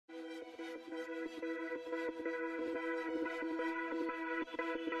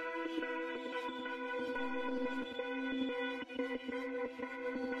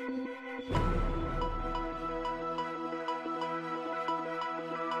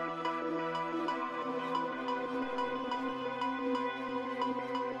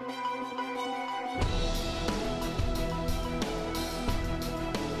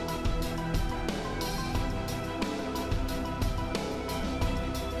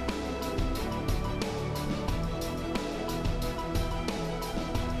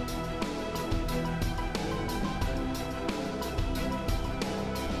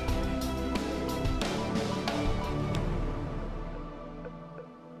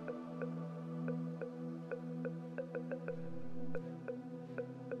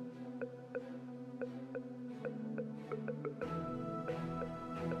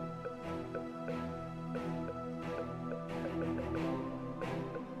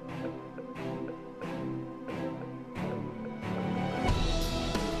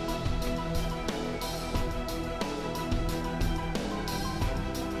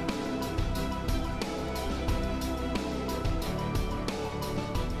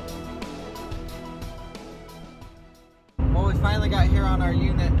finally got here on our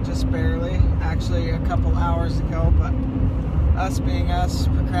unit, just barely, actually a couple hours ago, but us being us,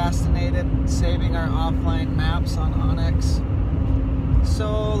 procrastinated saving our offline maps on Onyx.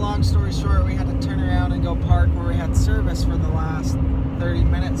 So long story short, we had to turn around and go park where we had service for the last 30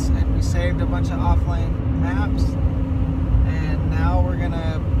 minutes, and we saved a bunch of offline maps, and now we're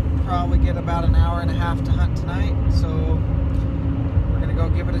gonna probably get about an hour and a half to hunt tonight, so we're gonna go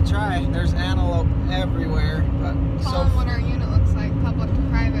give it a try. There's antelope everywhere, but tell them what our unit looks like, public to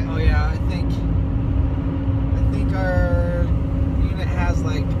private. Oh yeah, I think our unit has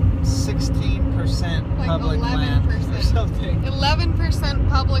like 16% like public 11%. land or something. 11%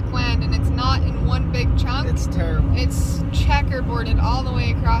 public land, and it's not in one big chunk. It's terrible. It's checkerboarded all the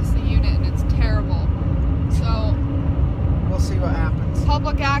way across the unit, and it's terrible. So we'll see what happens.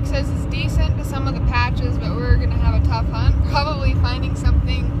 Public access is decent to some of the patches, but we're gonna have a tough hunt. Probably finding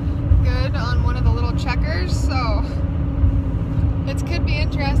something good on one of the little checkers, so it could be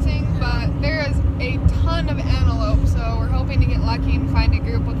interesting, but there is a ton of antelope, so we're hoping to get lucky and find a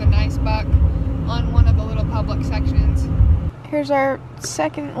group with a nice buck on one of the little public sections. Here's our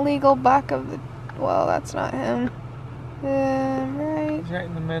second legal buck of the, well, that's not him. Right. He's right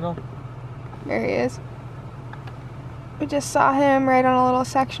in the middle. There he is. We just saw him right on a little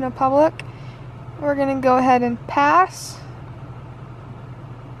section of public. We're gonna go ahead and pass.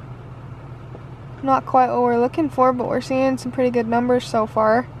 Not quite what we're looking for, but we're seeing some pretty good numbers so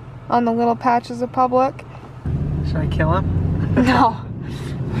far on the little patches of public. Should I kill him? No.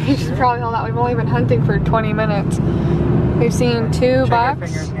 We should probably hold out. We've only been hunting for 20 minutes. We've seen two bucks.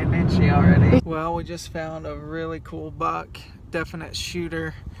 Finger's getting itchy already. Well, we just found a really cool buck. Definite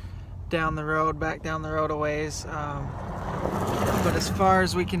shooter down the road, back down the road a ways. But as far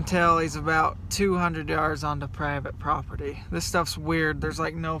as we can tell, he's about 200 yards onto private property. This stuff's weird. There's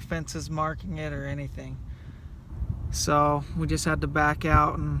like no fences marking it or anything. So we just had to back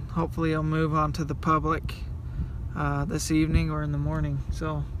out, and hopefully he'll move on to the public this evening or in the morning.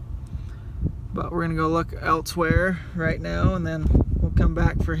 So, but we're gonna go look elsewhere right now, and then we'll come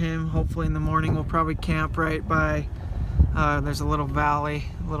back for him hopefully in the morning. We'll probably camp right by, there's a little valley,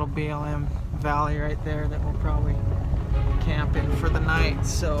 a little BLM valley right there that we'll probably camp in for the night.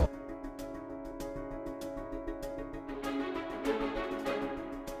 So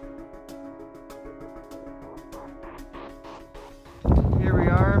here we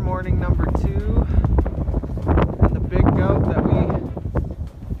are, morning number 2, and the big goat that we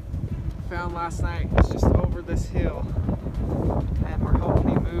found last night was just over this hill, and we're hoping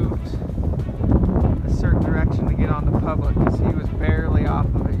he moved a certain direction to get on the public, because he was barely off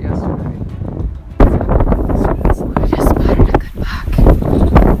of it yesterday. I just spotted a good buck.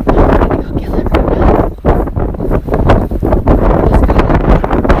 I'm gonna go kill him right now.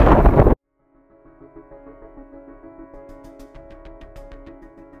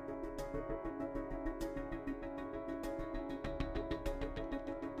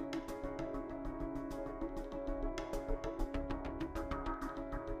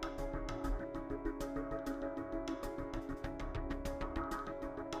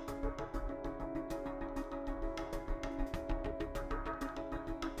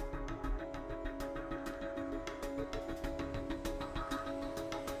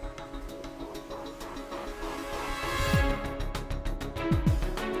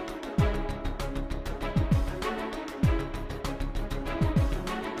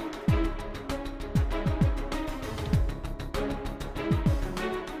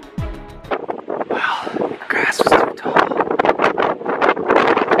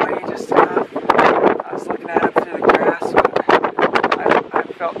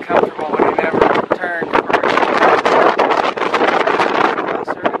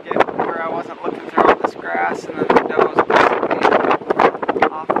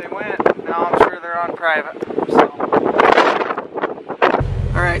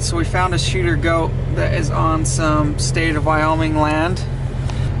 Alright, so we found a shooter goat that is on some state of Wyoming land.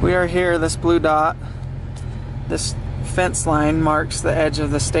 We are here, this blue dot, this fence line marks the edge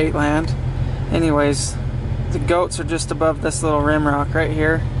of the state land. Anyways, the goats are just above this little rim rock right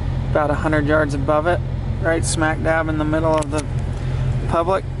here, about 100 yards above it, right smack dab in the middle of the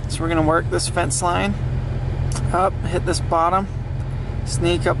public. So we're gonna work this fence line up, hit this bottom,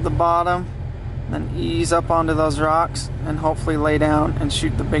 sneak up the bottom, then ease up onto those rocks, and hopefully lay down and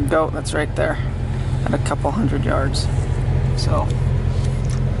shoot the big goat that's right there at a couple 100 yards. So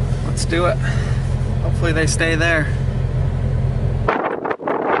let's do it. Hopefully they stay there.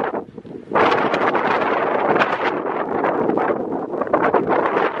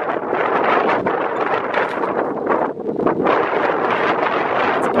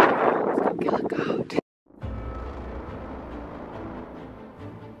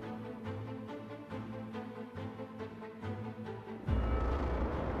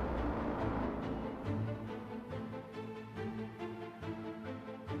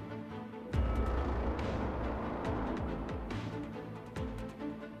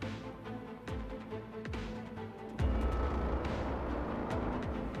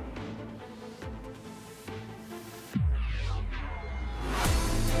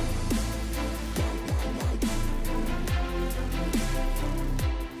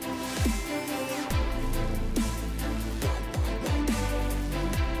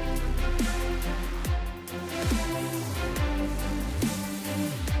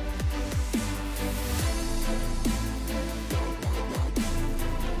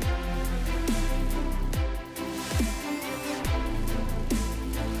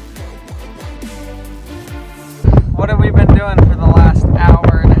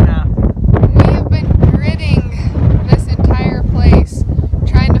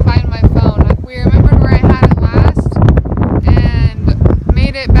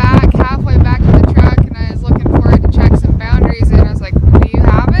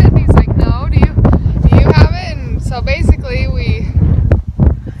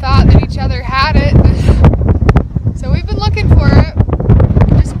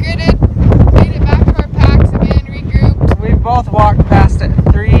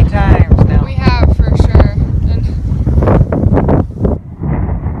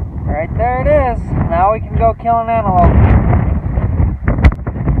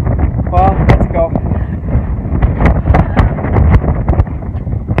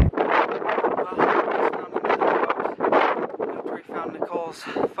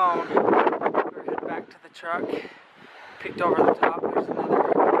 phone. We're heading back to the truck. Peeked over the top. There's another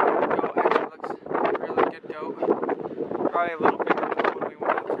goat. Actually looks like a really good goat. Probably a little bigger than the one we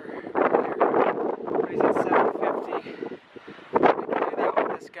went after earlier. But he's at 750. I can do that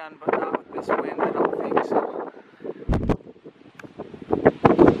with this gun, but not with this wind, I don't think so.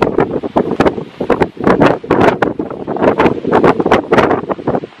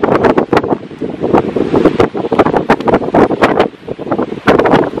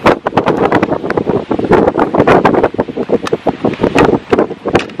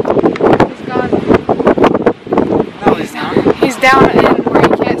 Down in where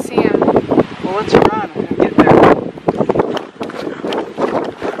you can't see him. Well, let's run and get there.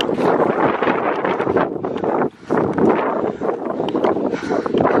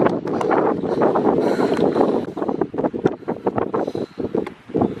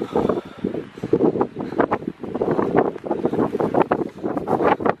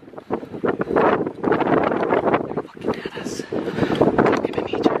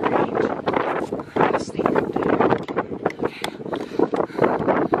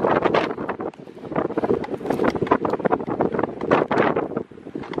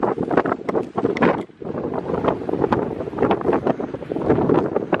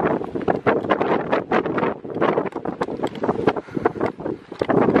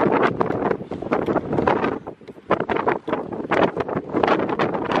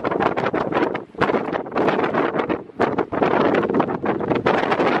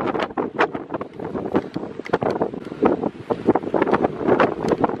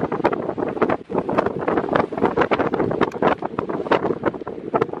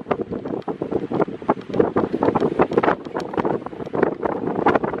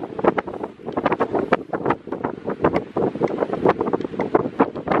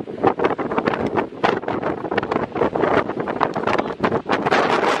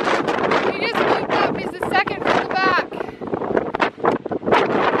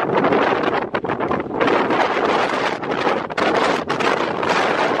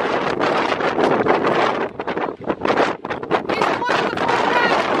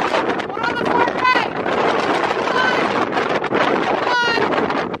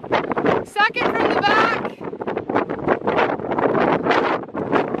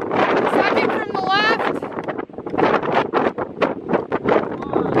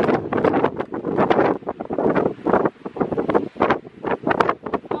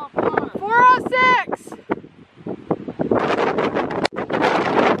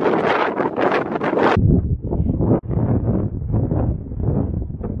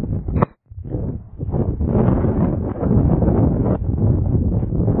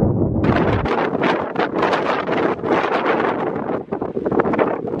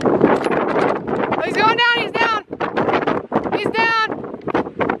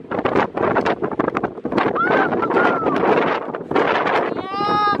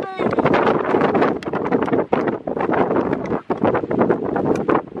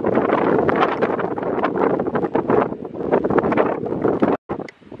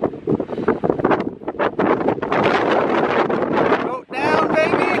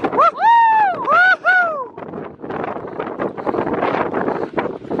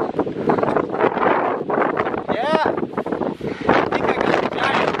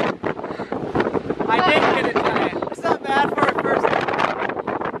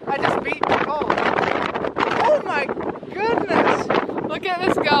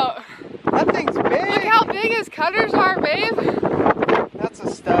 Cutters are, babe. That's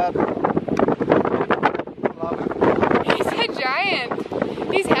a stud. Love it. He's a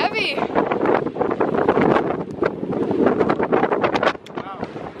giant. He's heavy.